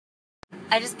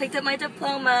I just picked up my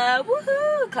diploma.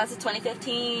 Woohoo! Class of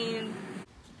 2015.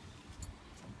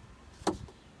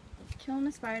 Killing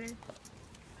a spider.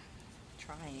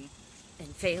 Trying and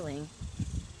failing.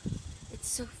 It's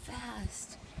so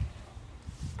fast.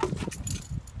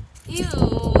 Ew,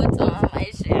 it's on my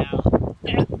shell.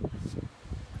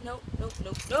 Nope, nope,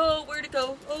 nope. No, where'd it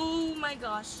go? Oh my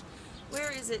gosh.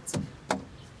 Where is it?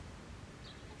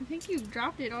 I think you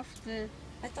dropped it off the...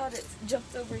 I thought it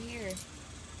jumped over here.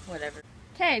 Whatever.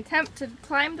 Okay, attempt to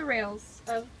climb the rails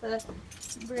of the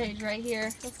bridge right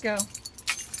here. Let's go.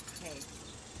 Okay.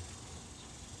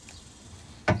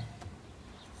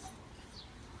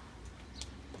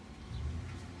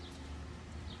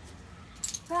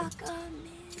 Rock on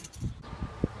me.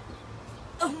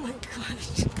 Oh my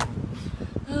gosh.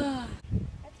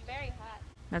 That's very hot.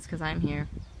 That's because I'm here.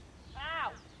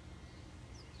 Wow.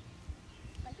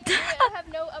 I have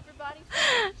no upper body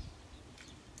strength.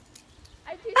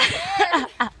 I'm too scared.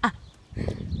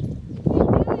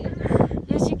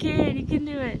 Yes, you can. You can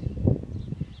do it.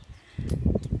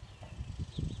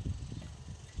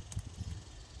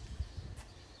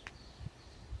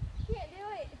 Can't do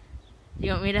it.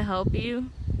 You want me to help you?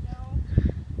 No.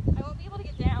 I won't be able to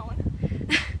get down.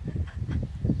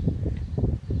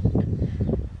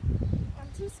 I'm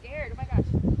too scared. Oh my gosh.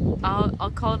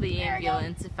 I'll call the There we go.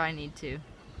 ambulance if I need to.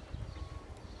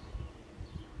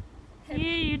 Yeah,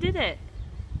 you did it.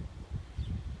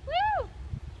 Woo!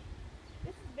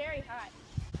 This is very hot.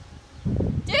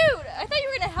 Dude, I thought you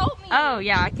were gonna help me. Oh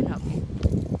yeah, I can help you.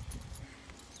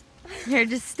 Here,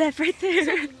 just step right there.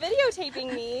 She's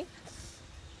videotaping me.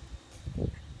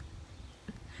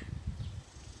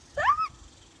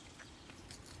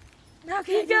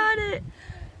 Okay, you got it.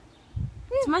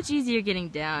 It's much easier getting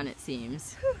down, it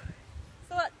seems.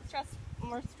 It's a lot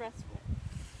more stressful.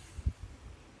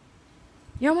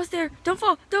 You're almost there. Don't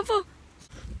fall. Don't fall.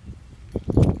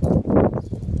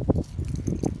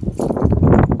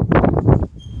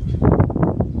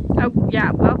 Oh,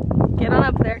 yeah, well, get on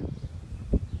up there.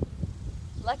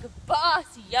 Like a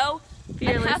boss, yo.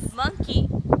 Fearless. And half monkey.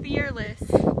 Fearless.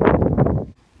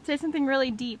 Say something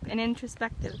really deep and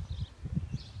introspective.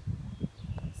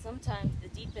 Sometimes the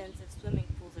deep ends of swimming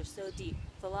pools are so deep,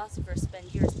 philosophers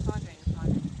spend years pondering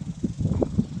upon it.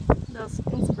 That was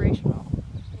inspirational.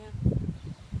 Yeah.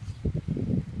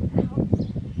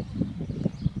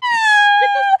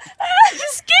 I'm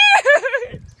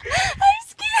scared! I'm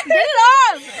scared! Get it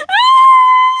off! I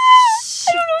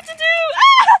don't know what to do!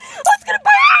 Oh, it's gonna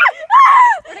bite me!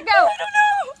 Where'd it go? I don't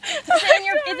know! Is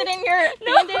it in your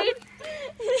No. Band-Aid?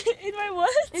 In my what?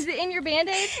 Is it in your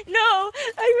Band-Aid? No, I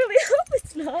really hope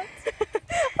it's not.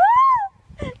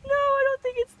 No, I don't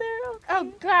think it's there. Okay. Oh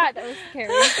god, that was scary.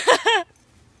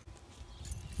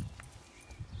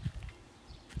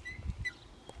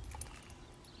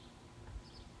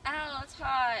 Ow, it's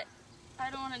hot.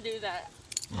 I don't want to do that.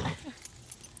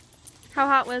 How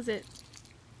hot was it?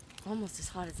 Almost as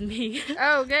hot as me.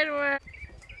 Oh, good one.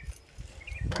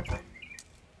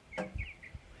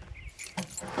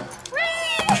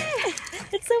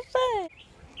 It's so fun.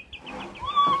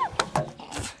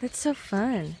 It's so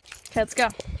fun. Okay, let's go.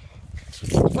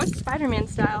 What's Spider-Man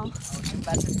style? I'm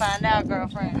about to find out,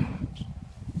 girlfriend.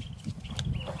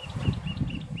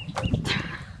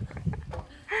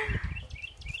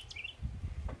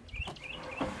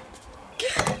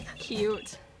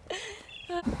 Cute.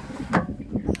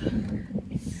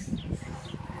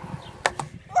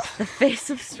 The face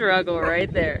of struggle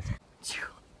right there.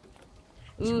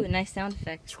 Ooh, a nice sound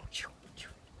effect.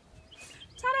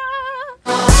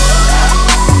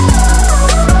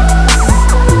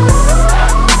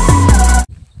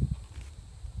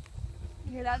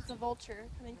 Here, that's a vulture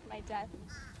coming to my death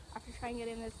after trying to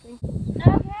get in this thing.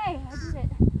 Okay, I did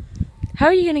it. How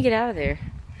are you gonna get out of there?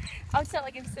 I'll set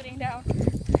like I'm sitting down.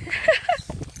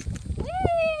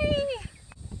 Whee!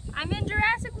 I'm in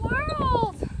Jurassic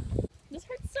World! This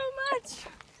hurts so much.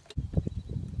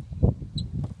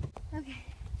 Okay.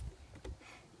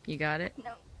 You got it?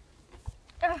 No.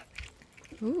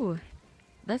 Ooh,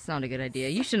 that's not a good idea.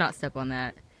 You should not step on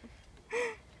that.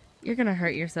 You're gonna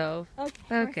hurt yourself.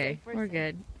 Okay. We're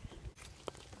good.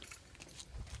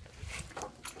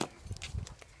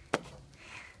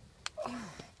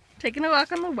 Taking a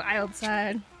walk on the wild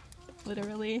side.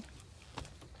 Literally.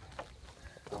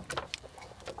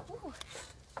 Ooh.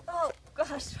 Oh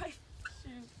gosh, my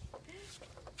shoe.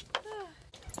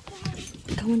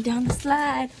 Going down the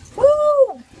slide.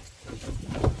 Woo!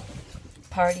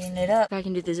 Partying it up. I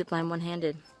can do the zip line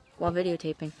one-handed while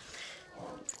videotaping.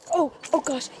 Oh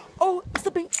gosh. Oh, it's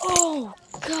slipping. Oh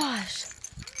gosh.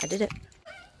 I did it.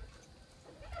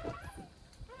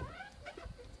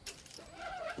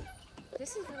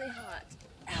 This is really hot.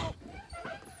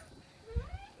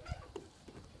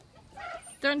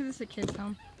 Don't do this at kids'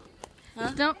 home.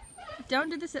 Huh? Don't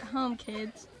do this at home,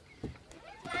 kids.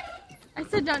 I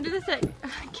said don't do this at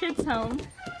kids' home.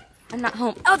 I'm not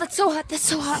home. Oh, that's so hot. That's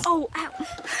so hot. Oh, ow.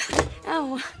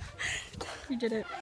 Ow. You did it.